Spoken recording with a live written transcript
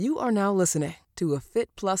You are now listening to a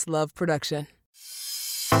Fit Plus Love production.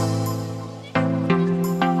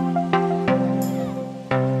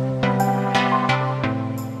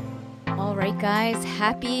 All right, guys,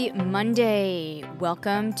 happy Monday.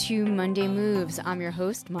 Welcome to Monday Moves. I'm your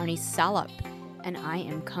host, Marnie Salup, and I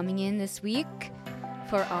am coming in this week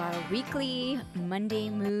for our weekly Monday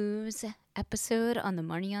Moves episode on the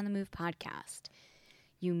Marnie on the Move podcast.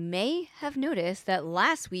 You may have noticed that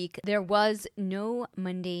last week there was no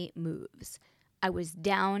Monday Moves. I was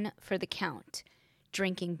down for the count,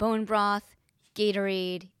 drinking bone broth,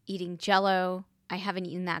 Gatorade, eating Jell-O. I haven't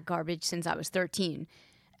eaten that garbage since I was 13.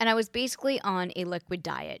 And I was basically on a liquid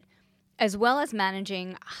diet, as well as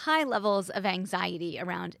managing high levels of anxiety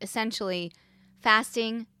around essentially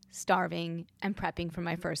fasting, starving, and prepping for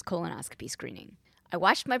my first colonoscopy screening. I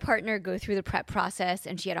watched my partner go through the prep process,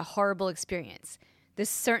 and she had a horrible experience. This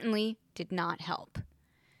certainly did not help.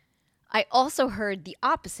 I also heard the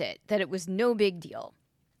opposite, that it was no big deal.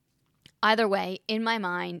 Either way, in my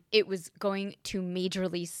mind, it was going to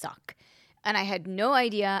majorly suck, and I had no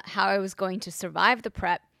idea how I was going to survive the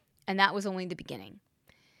prep, and that was only the beginning.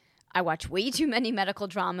 I watched way too many medical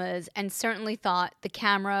dramas and certainly thought the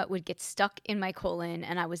camera would get stuck in my colon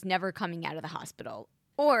and I was never coming out of the hospital,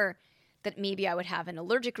 or that maybe I would have an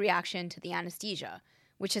allergic reaction to the anesthesia,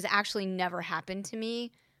 which has actually never happened to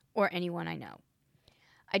me or anyone I know.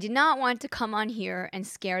 I did not want to come on here and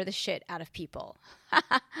scare the shit out of people.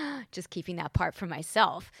 Just keeping that part for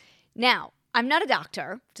myself. Now, I'm not a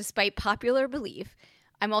doctor, despite popular belief.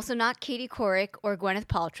 I'm also not Katie Couric or Gwyneth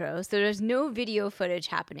Paltrow, so there's no video footage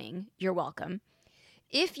happening. You're welcome.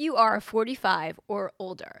 If you are 45 or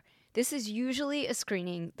older, this is usually a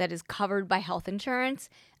screening that is covered by health insurance,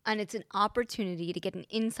 and it's an opportunity to get an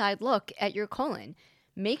inside look at your colon.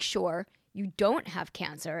 Make sure you don't have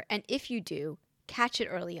cancer, and if you do, catch it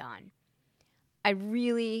early on. I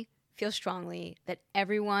really feel strongly that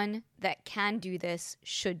everyone that can do this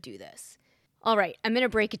should do this. All right, I'm going to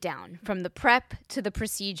break it down from the prep to the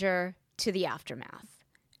procedure to the aftermath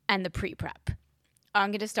and the pre-prep.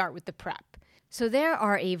 I'm going to start with the prep. So there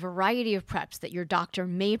are a variety of preps that your doctor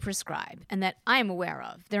may prescribe and that I'm aware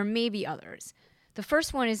of. There may be others. The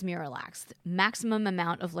first one is Miralax, maximum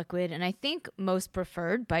amount of liquid, and I think most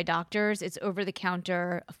preferred by doctors. It's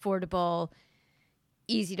over-the-counter, affordable,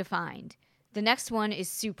 easy to find. The next one is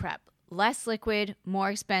Suprep, less liquid,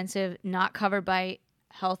 more expensive, not covered by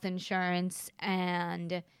health insurance,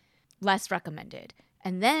 and less recommended.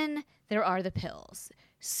 And then there are the pills,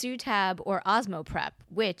 Sutab or Osmoprep,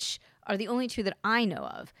 which are the only two that I know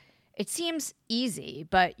of. It seems easy,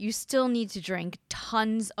 but you still need to drink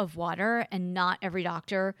tons of water, and not every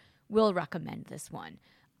doctor will recommend this one.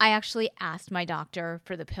 I actually asked my doctor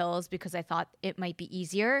for the pills because I thought it might be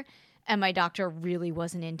easier, and my doctor really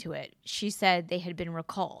wasn't into it. She said they had been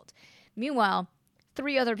recalled. Meanwhile,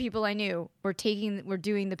 3 other people I knew were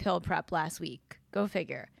doing the pill prep last week. Go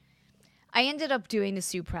figure. I ended up doing the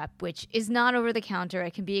Suprep, which is not over the counter.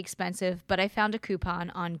 It can be expensive, but I found a coupon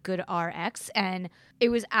on GoodRx, and it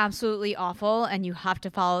was absolutely awful, and you have to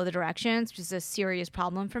follow the directions, which is a serious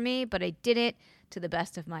problem for me, but I did it to the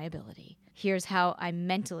best of my ability. Here's how I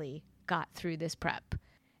mentally got through this prep.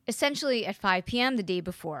 Essentially, at 5 p.m. the day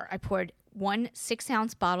before, I poured 1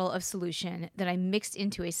 6-ounce bottle of solution that I mixed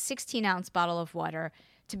into a 16-ounce bottle of water,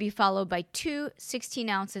 to be followed by 2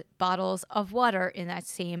 16-ounce bottles of water in that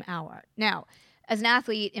same hour. Now, as an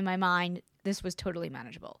athlete, in my mind, this was totally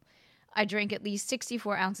manageable. I drink at least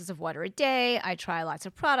 64 ounces of water a day. I try lots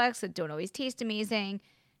of products that don't always taste amazing.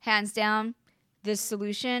 Hands down, this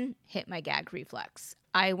solution hit my gag reflex.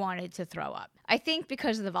 I wanted to throw up. I think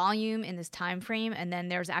because of the volume in this time frame, and then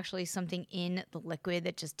there's actually something in the liquid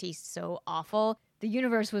that just tastes so awful. The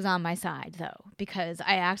universe was on my side, though, because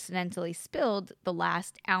I accidentally spilled the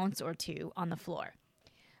last ounce or 2 on the floor.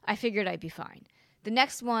 I figured I'd be fine. The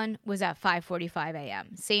next one was at 5:45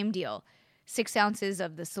 a.m. Same deal. 6 ounces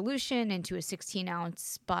of the solution into a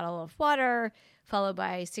 16-ounce bottle of water, followed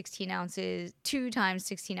by 16 ounces, 2 times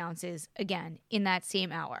 16 ounces, again, in that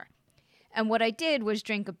same hour. And what I did was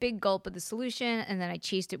drink a big gulp of the solution, and then I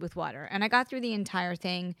chased it with water. And I got through the entire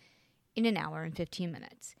thing in an hour and 15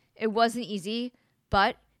 minutes. It wasn't easy,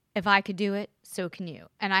 but if I could do it, so can you.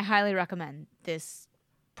 And I highly recommend this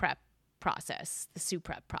prep process, the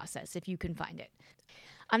Suprep process, if you can find it.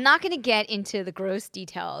 I'm not going to get into the gross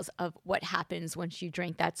details of what happens once you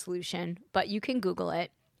drink that solution, but you can Google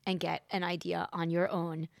it and get an idea on your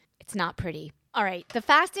own. It's not pretty. All right, the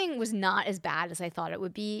fasting was not as bad as I thought it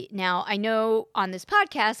would be. Now, I know on this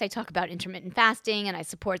podcast I talk about intermittent fasting and I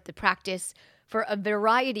support the practice for a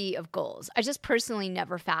variety of goals. I just personally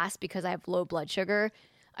never fast because I have low blood sugar.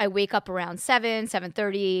 I wake up around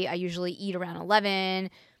 7:30. I usually eat around 11.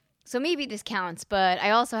 So maybe this counts, but I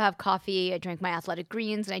also have coffee. I drink my athletic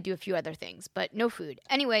greens and I do a few other things, but no food.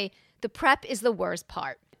 Anyway, the prep is the worst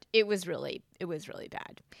part. It was really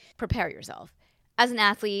bad. Prepare yourself. As an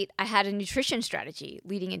athlete, I had a nutrition strategy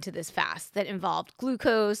leading into this fast that involved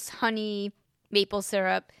glucose, honey, maple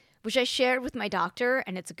syrup, which I shared with my doctor,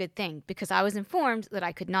 and it's a good thing because I was informed that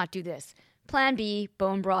I could not do this. Plan B,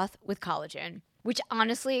 bone broth with collagen, which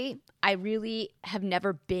honestly, I really have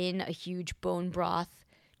never been a huge bone broth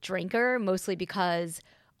drinker, mostly because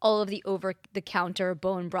all of the over-the-counter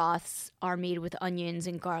bone broths are made with onions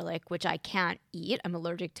and garlic, which I can't eat. I'm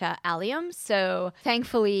allergic to allium. So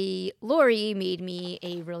thankfully, Lori made me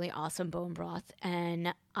a really awesome bone broth,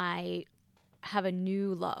 and I have a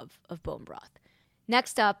new love of bone broth.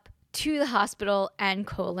 Next up, to the hospital and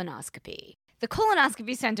colonoscopy. The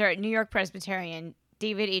Colonoscopy Center at New York Presbyterian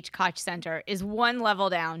David H. Koch Center is one level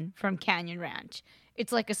down from Canyon Ranch.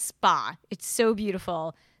 It's like a spa. It's so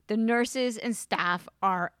beautiful. The nurses and staff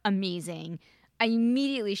are amazing. I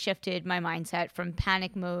immediately shifted my mindset from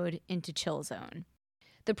panic mode into chill zone.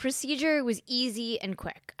 The procedure was easy and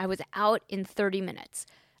quick. I was out in 30 minutes.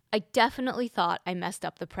 I definitely thought I messed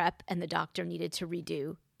up the prep and the doctor needed to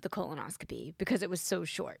redo the colonoscopy because it was so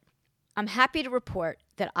short. I'm happy to report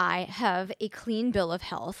that I have a clean bill of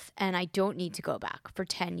health and I don't need to go back for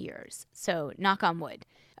 10 years. So knock on wood.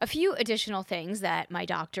 A few additional things that my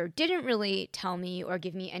doctor didn't really tell me or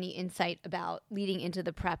give me any insight about leading into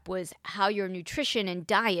the prep was how your nutrition and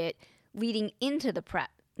diet leading into the prep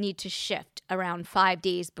need to shift around 5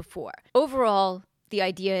 days before. Overall, the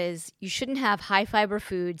idea is you shouldn't have high fiber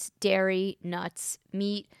foods, dairy, nuts,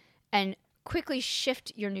 meat, and quickly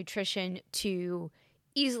shift your nutrition to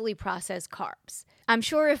easily processed carbs. I'm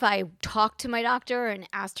sure if I talked to my doctor and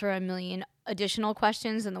asked her a million additional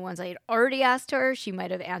questions than the ones I had already asked her, she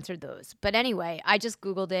might have answered those. But anyway, I just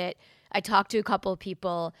Googled it. I talked to a couple of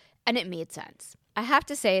people and it made sense. I have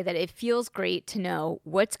to say that it feels great to know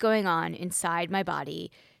what's going on inside my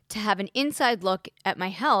body, to have an inside look at my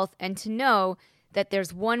health, and to know that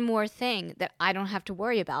there's one more thing that I don't have to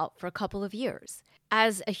worry about for a couple of years.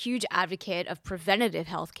 As a huge advocate of preventative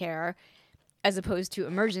healthcare, as opposed to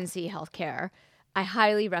emergency healthcare, I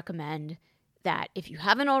highly recommend that if you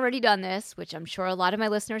haven't already done this, which I'm sure a lot of my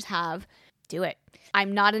listeners have, do it.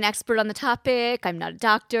 I'm not an expert on the topic. I'm not a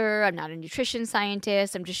doctor. I'm not a nutrition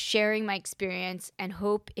scientist. I'm just sharing my experience and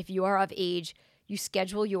hope if you are of age, you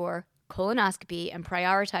schedule your colonoscopy and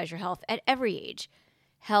prioritize your health at every age.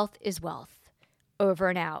 Health is wealth. Over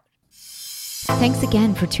and out. Thanks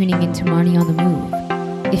again for tuning in to Marnie on the Move.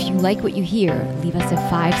 If you like what you hear, leave us a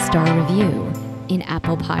 5-star review in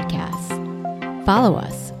Apple Podcasts. Follow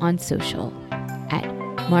us on social at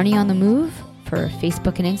Marnie on the Move for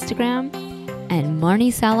Facebook and Instagram, and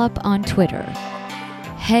Marnie Salup on Twitter.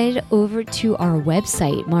 Head over to our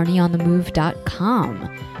website,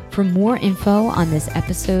 marnieonthemove.com, for more info on this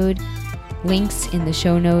episode, links in the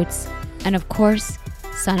show notes, and of course,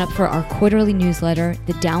 sign up for our quarterly newsletter,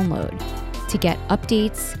 The Download, to get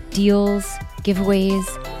updates, deals, giveaways,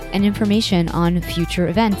 and information on future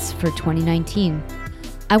events for 2019.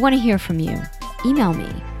 I want to hear from you. Email me,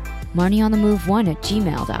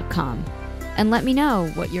 marnieonthemove1@gmail.com, and let me know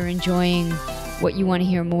what you're enjoying, what you want to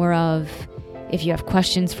hear more of. If you have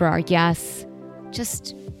questions for our guests,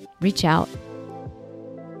 just reach out.